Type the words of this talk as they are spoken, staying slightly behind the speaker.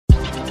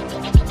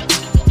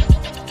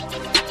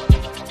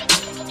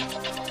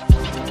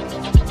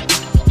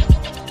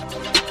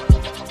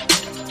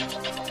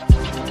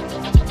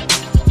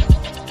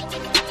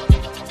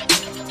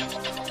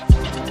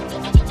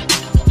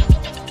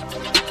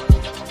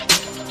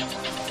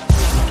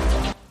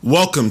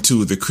Welcome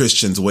to the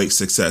Christian's Weight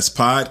Success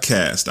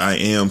Podcast. I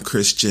am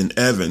Christian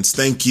Evans.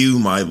 Thank you,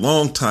 my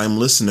longtime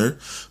listener,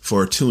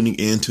 for tuning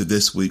in to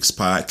this week's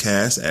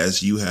podcast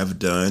as you have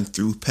done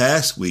through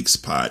past week's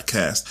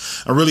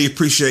podcast. I really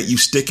appreciate you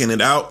sticking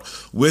it out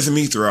with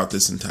me throughout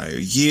this entire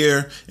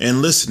year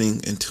and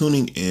listening and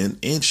tuning in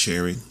and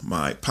sharing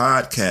my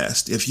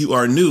podcast. If you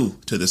are new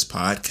to this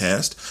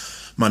podcast,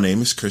 my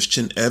name is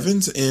Christian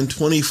Evans. In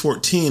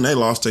 2014, I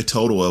lost a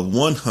total of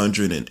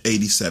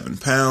 187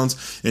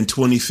 pounds. In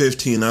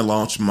 2015, I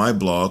launched my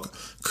blog,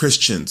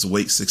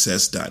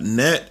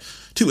 ChristiansWeightSuccess.net,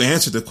 to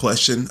answer the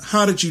question,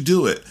 how did you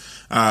do it?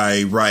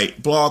 I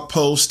write blog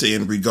posts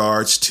in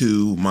regards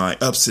to my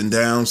ups and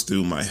downs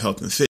through my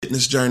health and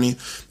fitness journey.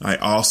 I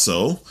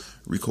also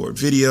record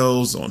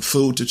videos on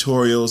food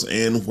tutorials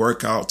and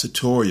workout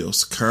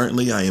tutorials.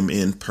 Currently, I am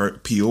in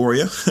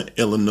Peoria,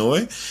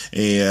 Illinois,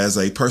 as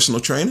a personal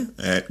trainer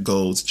at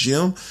Gold's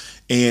Gym.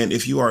 And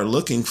if you are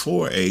looking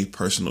for a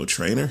personal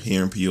trainer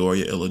here in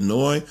Peoria,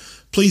 Illinois,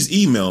 please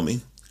email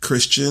me,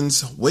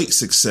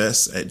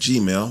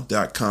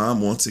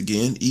 christiansweightsuccess@gmail.com. Once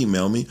again,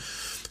 email me,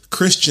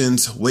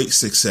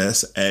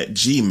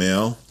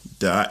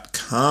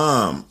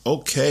 christiansweightsuccess@gmail.com.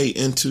 Okay,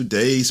 in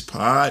today's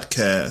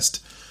podcast,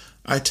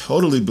 I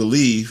totally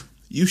believe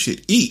you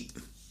should eat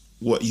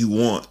what you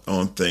want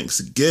on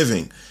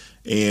Thanksgiving,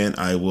 and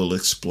I will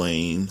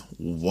explain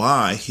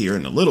why here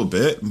in a little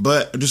bit,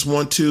 but I just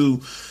want to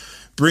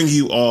bring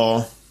you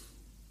all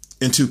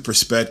into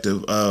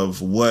perspective of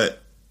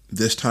what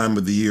this time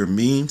of the year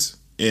means,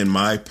 in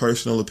my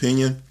personal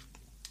opinion.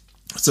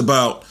 It's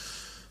about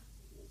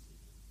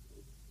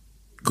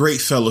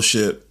great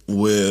fellowship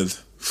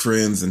with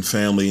friends and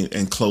family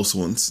and close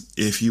ones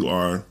if you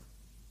are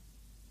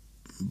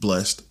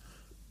blessed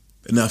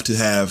enough to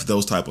have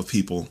those type of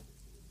people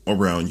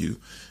around you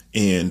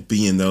and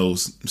be in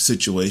those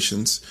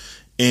situations.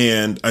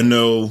 And I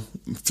know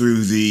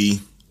through the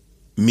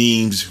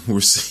memes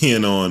we're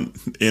seeing on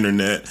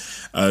internet,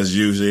 as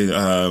usually,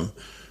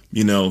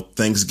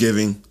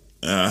 Thanksgiving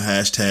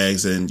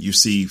hashtags, and you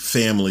see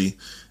family,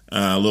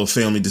 little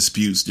family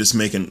disputes, just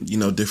making,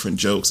 different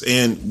jokes.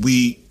 And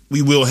we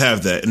will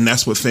have that. And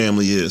that's what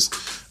family is.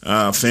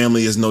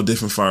 Family is no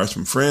different far as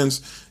from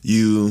friends.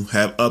 You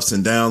have ups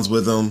and downs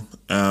with them,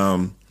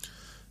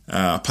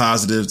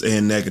 positives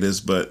and negatives.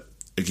 But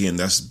again,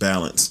 that's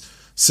balance.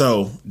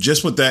 So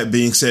just with that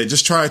being said,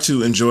 just try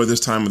to enjoy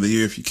this time of the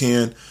year if you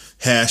can.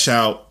 Hash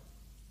out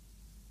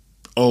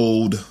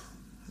old,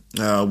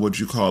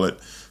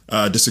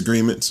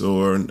 disagreements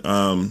or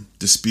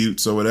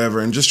disputes or whatever.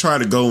 And just try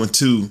to go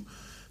into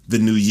the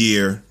new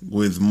year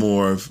with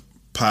more of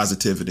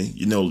positivity,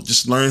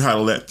 just learn how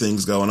to let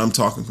things go. And I'm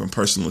talking from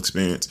personal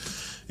experience.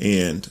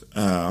 And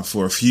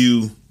for a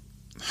few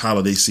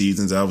holiday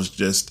seasons, I was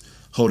just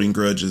holding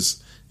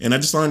grudges, and I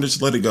just learned to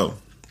just let it go.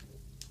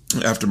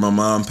 After my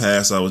mom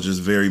passed, I was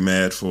just very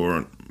mad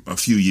for a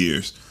few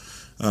years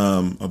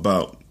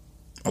about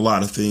a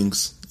lot of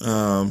things.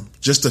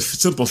 Just the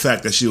simple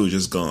fact that she was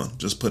just gone,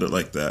 just put it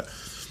like that.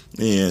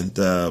 And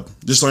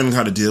just learning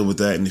how to deal with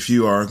that. And if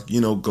you are,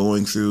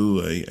 going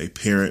through a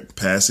parent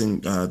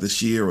passing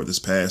this year or this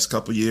past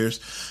couple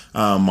years,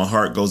 my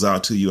heart goes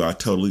out to you. I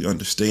totally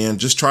understand.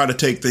 Just try to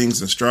take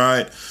things in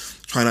stride.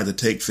 Try not to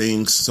take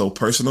things so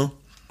personal.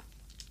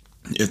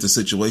 If the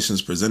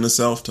situations present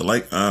itself to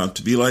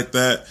be like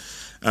that.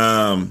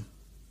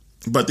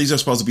 But these are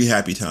supposed to be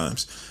happy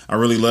times. I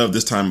really love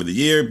this time of the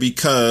year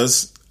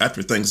because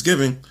after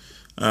Thanksgiving,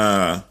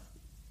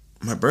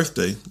 my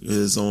birthday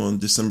is on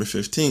December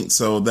 15th.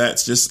 So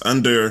that's just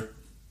under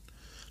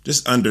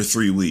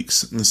 3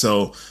 weeks. And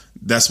so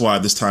that's why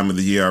this time of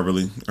the year, I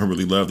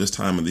really love this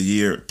time of the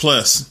year.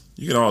 Plus,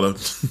 you get all the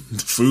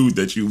food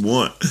that you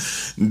want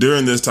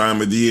during this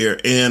time of the year.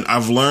 And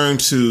I've learned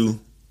to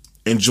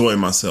enjoy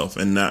myself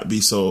and not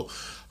be so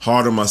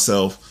hard on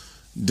myself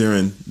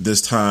during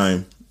this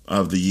time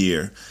of the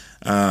year.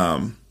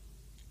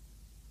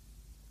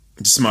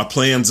 Just my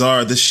plans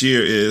are this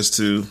year is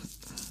to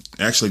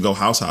actually go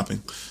house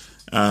hopping.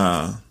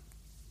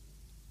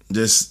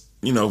 Just,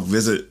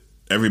 visit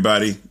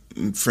everybody,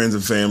 friends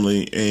and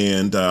family,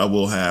 and I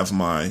will have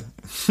my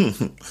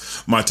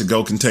my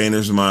to-go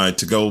containers, my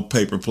to-go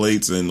paper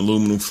plates and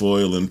aluminum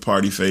foil and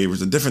party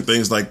favors and different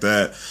things like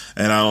that.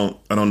 And I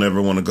don't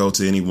ever want to go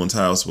to anyone's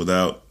house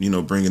without,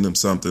 bringing them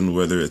something,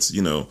 whether it's,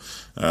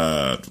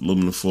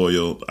 aluminum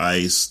foil,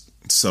 ice,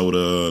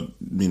 soda,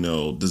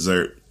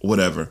 dessert,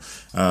 whatever.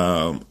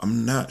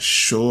 I'm not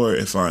sure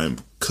if I'm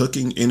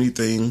cooking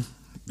anything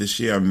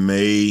this year. I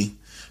may,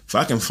 if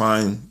I can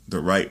find the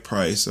right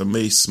price, I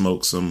may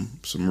smoke some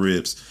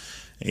ribs.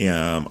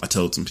 And I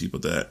told some people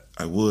that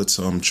I would,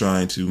 so I'm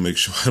trying to make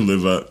sure I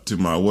live up to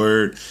my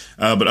word.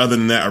 But other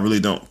than that, I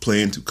really don't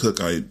plan to cook.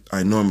 I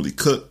normally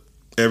cook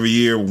every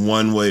year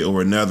one way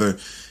or another.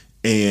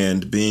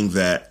 And being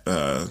that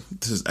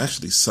this is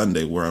actually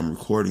Sunday where I'm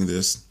recording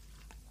this,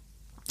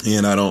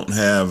 and I don't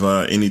have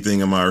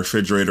anything in my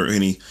refrigerator,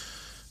 any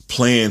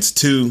plans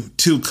to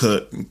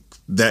cook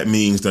that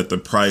means that the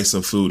price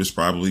of food is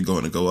probably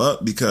going to go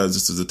up, because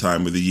this is the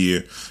time of the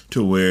year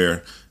to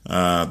where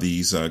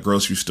these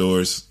grocery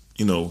stores,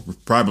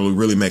 probably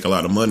really make a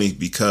lot of money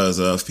because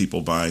of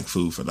people buying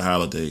food for the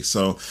holidays.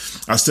 So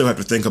I still have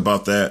to think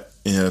about that,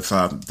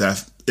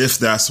 if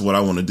that's what I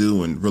want to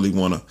do and really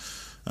want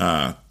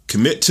to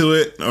commit to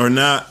it or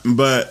not.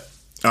 But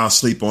I'll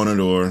sleep on it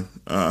or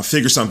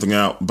figure something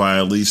out by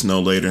at least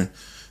no later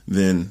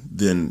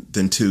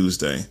than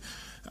Tuesday.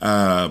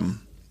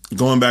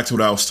 Going back to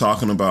what I was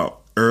talking about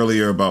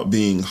earlier about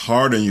being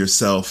hard on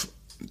yourself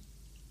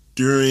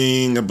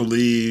during, I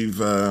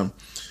believe,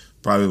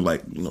 probably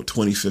like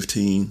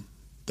 2015,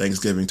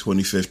 Thanksgiving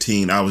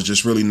 2015. I was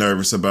just really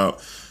nervous about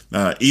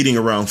eating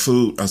around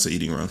food. I say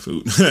eating around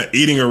food,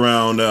 eating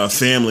around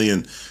family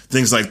and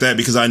things like that,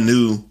 because I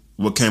knew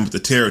what came with the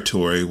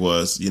territory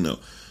was,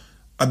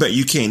 I bet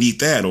you can't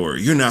eat that, or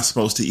you're not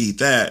supposed to eat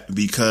that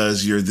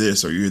because you're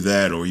this or you're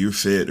that, or you're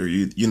fit, or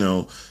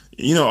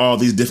all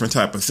these different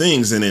type of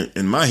things. And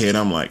in my head,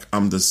 I'm like,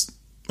 I'm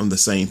the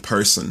same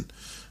person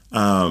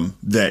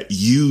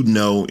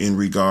that in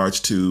regards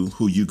to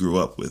who you grew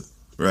up with.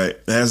 Right.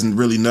 It hasn't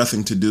really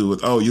nothing to do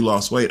with, oh, you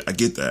lost weight. I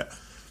get that.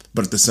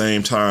 But at the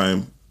same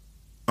time,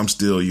 I'm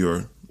still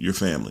your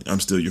family. I'm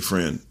still your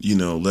friend.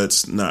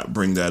 Let's not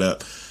bring that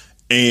up.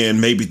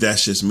 And maybe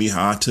that's just me,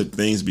 how I took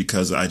things,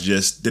 because I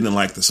just didn't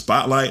like the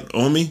spotlight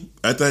on me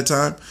at that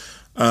time.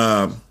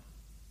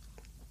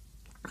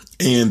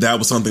 And that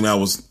was something I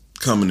was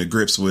coming to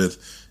grips with.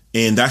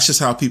 And that's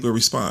just how people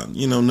respond.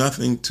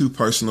 Nothing too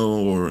personal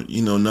or,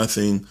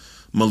 nothing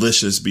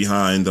malicious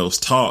behind those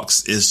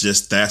talks. It's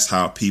just that's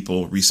how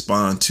people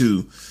respond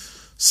to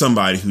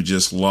somebody who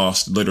just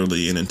lost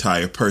literally an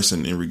entire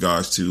person in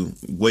regards to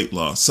weight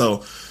loss.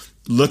 So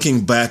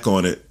looking back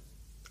on it,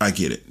 I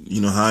get it.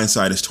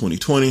 Hindsight is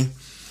 20/20.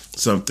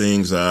 Some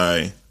things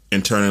I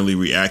internally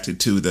reacted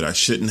to that I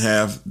shouldn't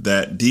have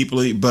that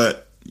deeply,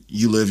 but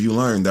you live, you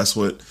learn. That's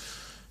what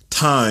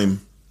time,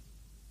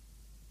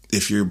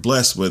 if you're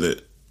blessed with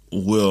it,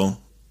 will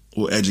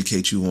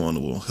educate you on.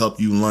 It will help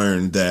you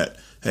learn that,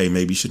 hey,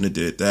 maybe you shouldn't have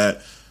did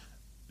that.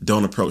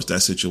 Don't approach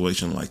that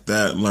situation like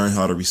that. Learn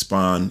how to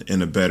respond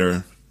in a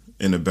better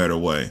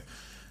way.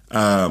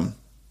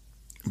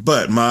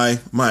 But my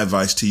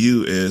advice to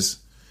you is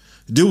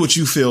do what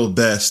you feel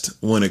best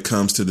when it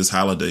comes to this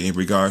holiday in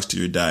regards to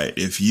your diet.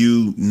 If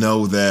you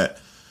know that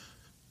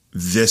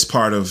this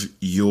part of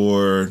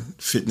your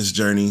fitness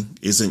journey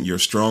isn't your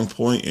strong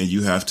point and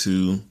you have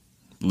to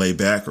lay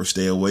back or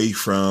stay away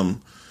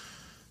from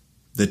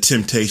the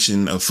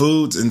temptation of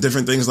foods and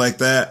different things like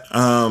that,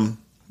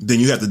 then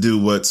you have to do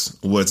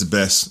what's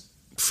best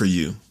for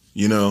you.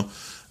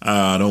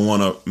 I don't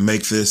want to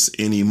make this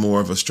any more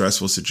of a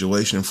stressful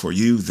situation for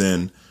you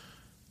than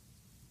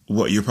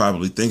what you're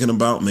probably thinking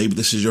about. Maybe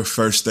this is your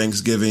first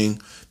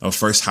Thanksgiving or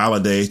first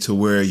holiday to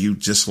where you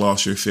just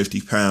lost your 50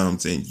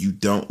 pounds and you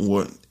don't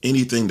want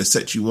anything to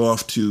set you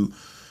off to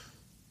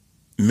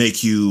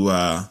make you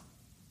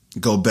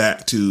go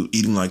back to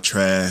eating like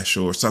trash,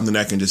 or something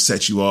that can just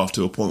set you off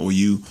to a point where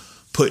you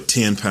put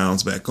 10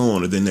 pounds back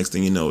on, and then next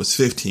thing you know, it's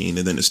 15,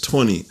 and then it's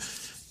 20,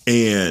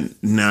 and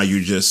now you're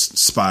just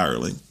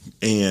spiraling.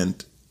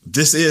 And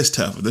this is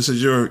tough. This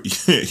is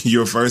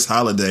your first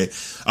holiday.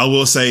 I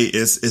will say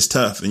it's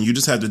tough, and you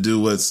just have to do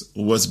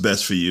what's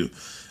best for you.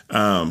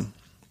 Again,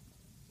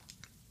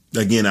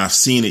 I've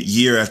seen it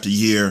year after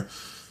year.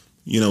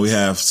 We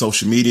have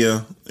social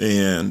media,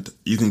 and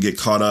you can get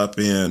caught up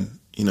in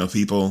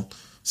people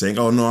saying,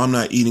 "Oh no, I'm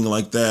not eating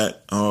like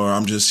that," or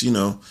 "I'm just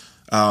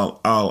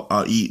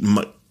I'll eat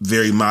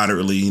very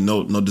moderately,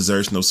 no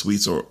desserts, no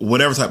sweets," or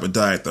whatever type of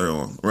diet they're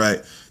on,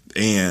 right?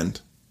 And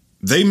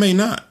they may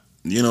not.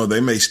 They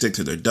may stick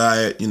to their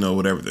diet,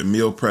 whatever their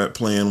meal prep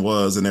plan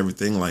was and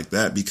everything like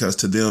that, because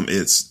to them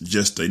it's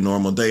just a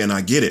normal day, and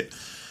I get it.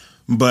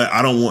 But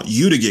I don't want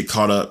you to get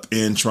caught up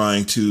in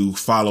trying to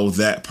follow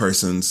that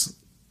person's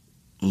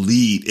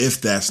lead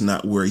if that's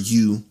not where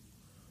you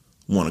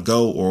want to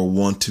go or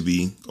want to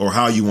be, or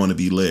how you want to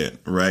be led,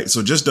 right?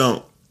 So just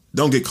don't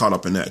get caught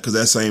up in that, because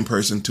that same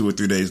person 2 or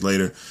 3 days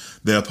later,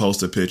 they'll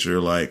post a picture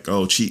like,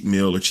 oh, cheat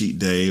meal or cheat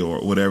day or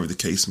whatever the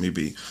case may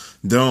be.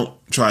 Don't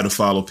try to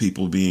follow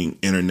people being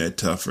internet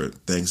tough for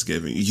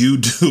Thanksgiving. You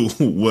do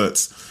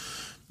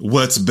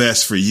what's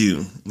best for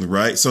you,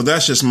 right? So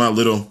that's just my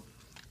little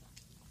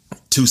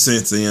 2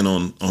 cents in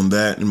on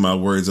that, and my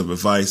words of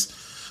advice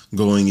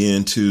going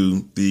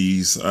into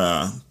these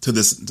to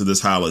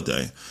this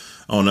holiday.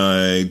 On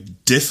a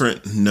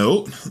different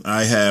note,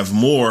 I have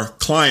more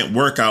client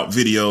workout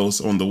videos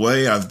on the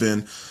way. I've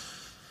been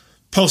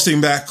posting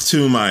back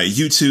to my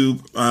YouTube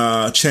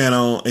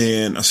channel,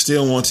 and I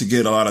still want to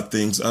get a lot of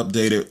things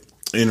updated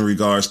in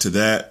regards to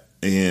that.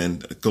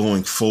 And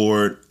going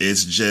forward,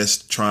 it's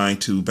just trying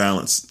to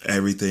balance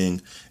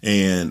everything,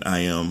 and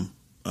I'm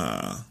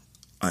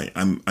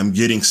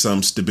getting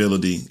some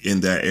stability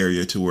in that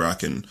area to where I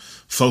can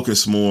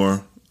focus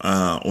more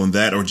on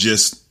that, or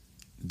just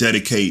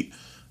dedicate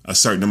a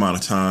certain amount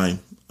of time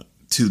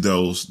to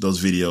those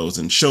videos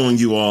and showing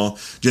you all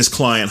just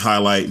client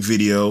highlight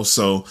videos.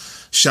 So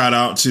shout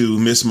out to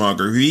Miss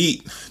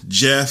Marguerite,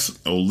 Jeff,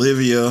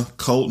 Olivia,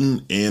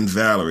 Colton, and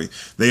Valerie.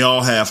 They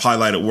all have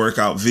highlighted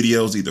workout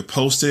videos either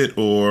posted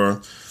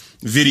or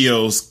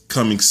videos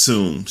coming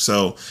soon.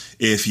 So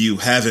if you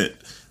haven't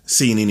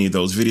seen any of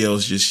those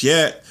videos just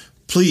yet,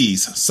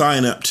 please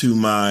sign up to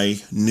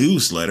my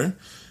newsletter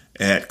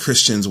at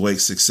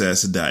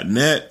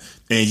christianswakesuccess.net,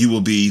 and you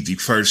will be the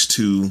first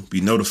to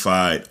be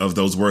notified of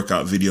those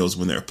workout videos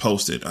when they're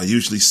posted. I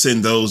usually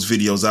send those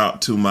videos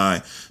out to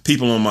my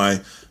people on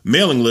my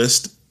mailing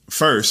list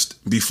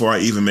first before I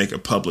even make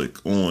it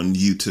public on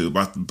YouTube.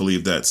 I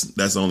believe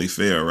that's only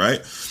fair,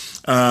 right?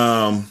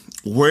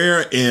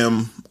 Where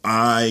am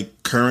I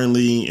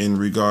currently in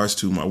regards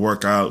to my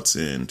workouts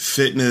and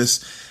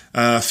fitness?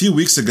 A few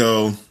weeks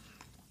ago,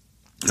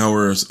 I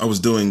was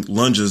doing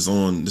lunges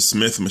on the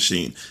Smith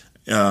machine,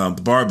 the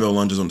barbell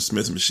lunges on the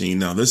Smith machine.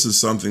 Now, this is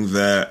something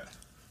that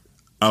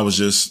I was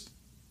just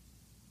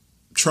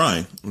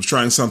trying. I was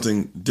trying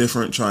something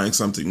different, trying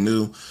something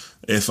new.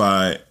 If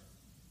I've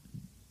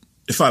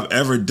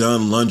ever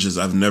done lunges,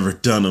 I've never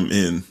done them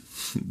in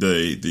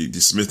the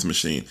Smith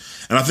machine.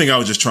 And I think I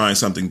was just trying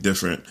something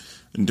different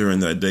during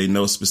that day,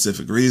 no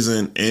specific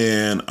reason.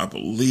 And I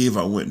believe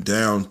I went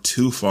down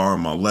too far on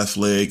my left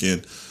leg,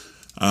 and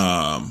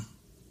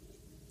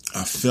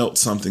I felt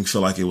something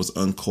feel like it was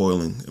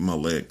uncoiling in my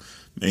leg.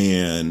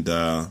 And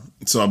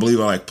so I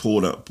believe I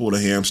pulled a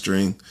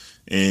hamstring,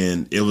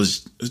 and it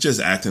was just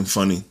acting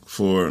funny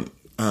for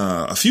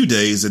a few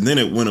days, and then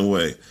it went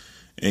away.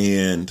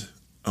 And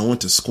I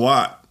went to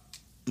squat,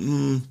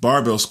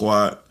 barbell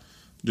squat,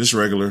 just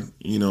regular,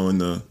 in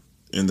the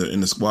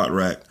squat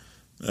rack.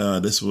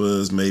 This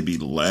was maybe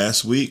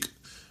last week.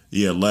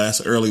 Yeah,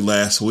 early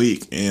last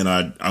week. And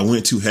I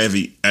went too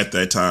heavy at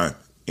that time,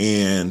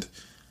 and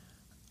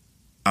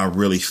I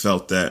really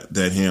felt that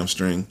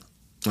hamstring.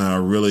 How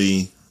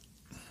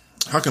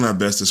can I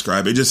best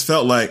describe it? It just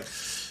felt like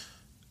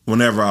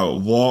whenever I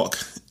would walk,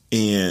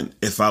 and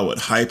if I would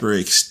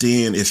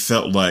hyperextend, it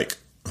felt like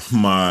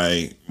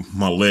my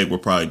leg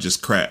would probably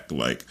just crack.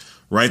 Like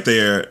right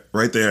there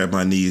at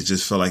my knees,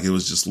 just felt like it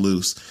was just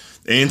loose.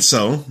 And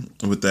so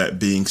with that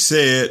being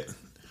said,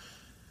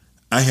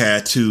 I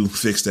had to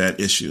fix that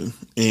issue.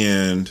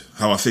 And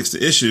how I fixed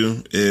the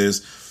issue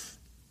is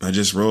I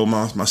just rode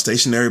my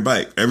stationary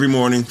bike every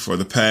morning for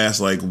the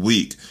past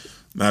week.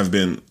 I've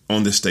been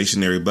on this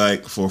stationary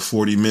bike for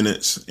 40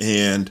 minutes,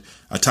 and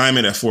I time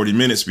it at 40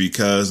 minutes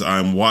because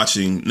I'm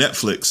watching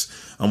Netflix.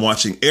 I'm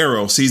watching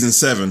Arrow season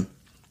 7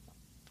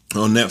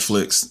 on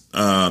Netflix,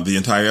 the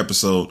entire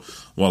episode,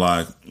 while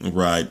I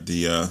ride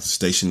the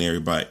stationary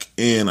bike.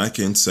 And I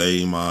can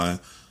say my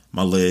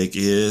leg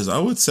is, I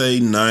would say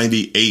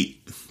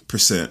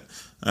 98%,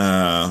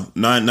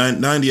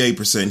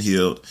 98%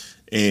 healed.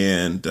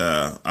 And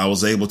I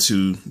was able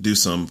to do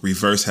some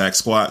reverse hack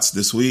squats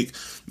this week.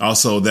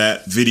 Also,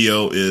 that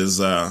video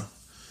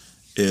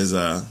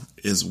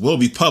will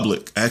be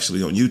public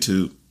actually on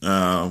YouTube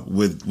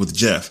with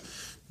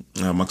Jeff,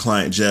 my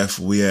client Jeff.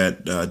 We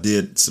had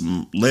did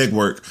some leg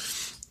work,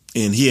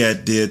 and he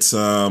did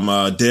some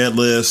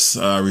deadlifts,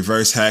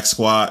 reverse hack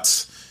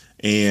squats,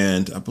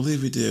 and I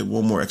believe we did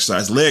one more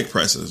exercise, leg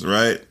presses,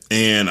 right?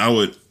 And I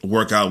would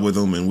work out with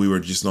him, and we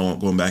were just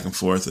going back and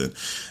forth. And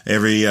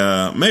every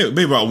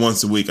maybe about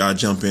once a week, I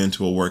jump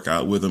into a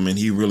workout with him, and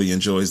he really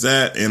enjoys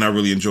that, and I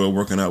really enjoy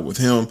working out with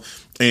him.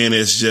 And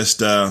it's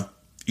just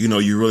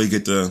you really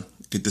get to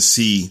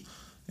see,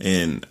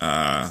 and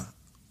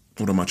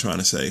what am I trying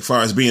to say? As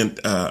far as being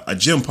a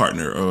gym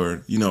partner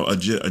or,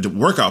 a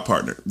workout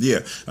partner. Yeah.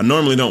 I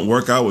normally don't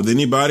work out with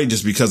anybody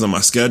just because of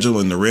my schedule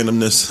and the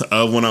randomness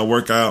of when I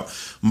work out.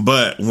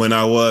 But when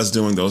I was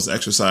doing those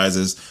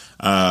exercises,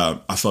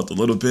 I felt a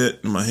little bit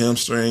in my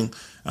hamstring,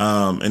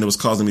 and it was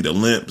causing me to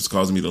limp. It's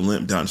causing me to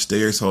limp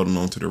downstairs, holding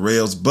on to the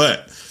rails.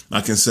 But I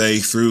can say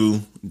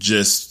through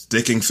just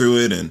sticking through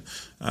it, and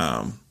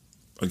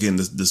again,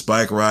 this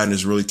bike riding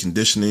is really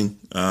conditioning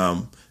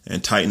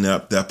and tighten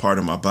up that part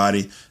of my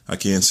body. I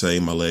can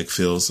say my leg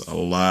feels a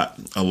lot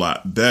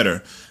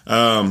better.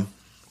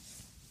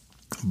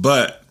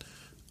 But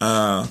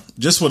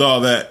just with all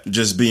that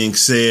just being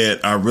said,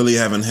 I really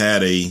haven't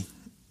had a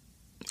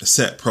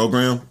set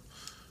program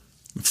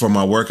for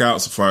my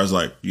workouts as far as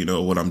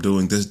what I'm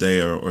doing this day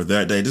or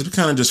that day. Just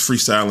kind of just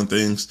freestyling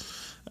things.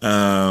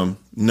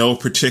 No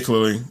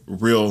particularly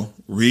real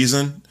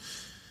reason.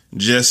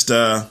 Just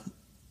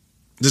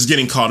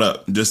getting caught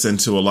up just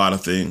into a lot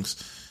of things.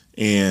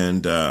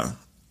 And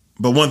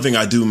but one thing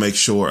I do make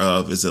sure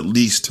of is at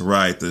least to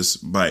ride this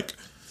bike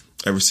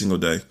every single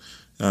day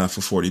for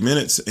 40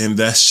 minutes. And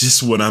that's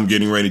just what I'm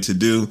getting ready to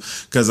do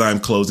because I'm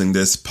closing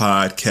this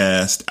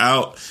podcast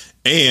out.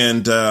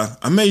 And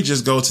I may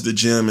just go to the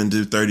gym and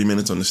do 30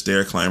 minutes on the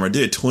stair climber. I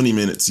did 20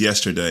 minutes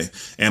yesterday,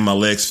 and my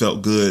legs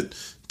felt good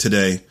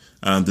today.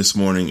 This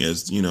morning,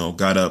 as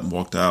got up and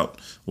walked down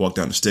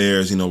the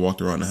stairs,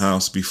 walked around the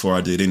house before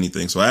I did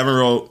anything. So I haven't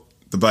rode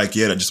the bike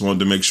yet. I just wanted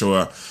to make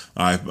sure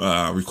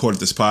I recorded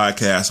this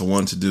podcast. I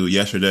wanted to do it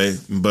yesterday,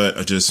 but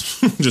I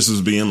just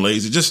was being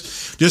lazy.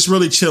 Just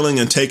really chilling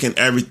and taking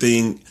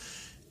everything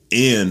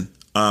in,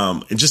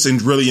 and just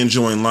really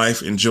enjoying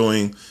life,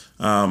 enjoying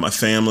my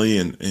family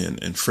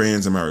and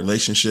friends and my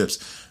relationships.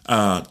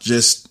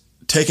 Just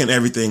taking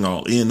everything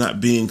all in, not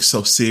being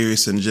so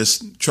serious, and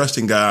just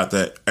trusting God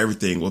that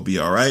everything will be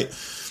all right,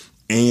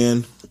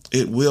 and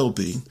it will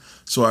be.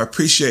 So I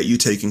appreciate you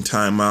taking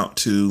time out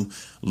to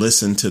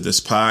listen to this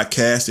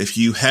podcast. If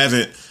you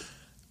haven't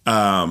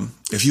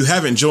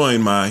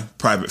joined my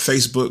private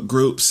Facebook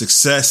group,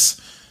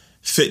 Success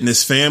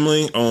Fitness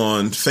Family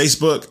on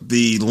Facebook,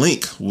 the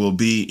link will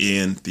be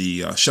in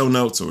the show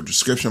notes or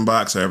description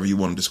box, however you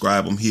want to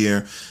describe them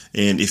here.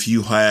 And if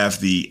you have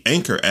the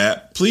Anchor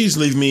app, please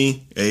leave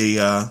me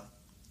a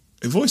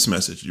voice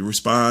message. You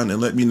respond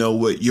and let me know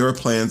what your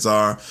plans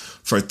are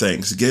for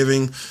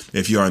Thanksgiving.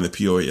 If you are in the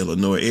Peoria,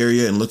 Illinois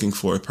area and looking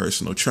for a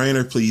personal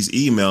trainer, please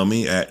email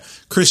me at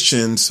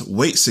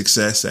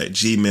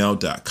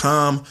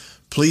christiansweightsuccess@gmail.com.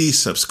 Please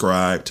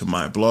subscribe to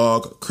my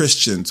blog,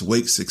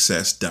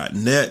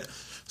 christiansweightsuccess.net.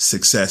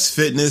 Success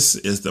Fitness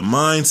is the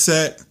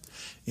mindset,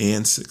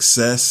 and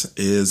success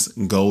is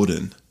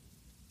golden.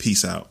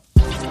 Peace out.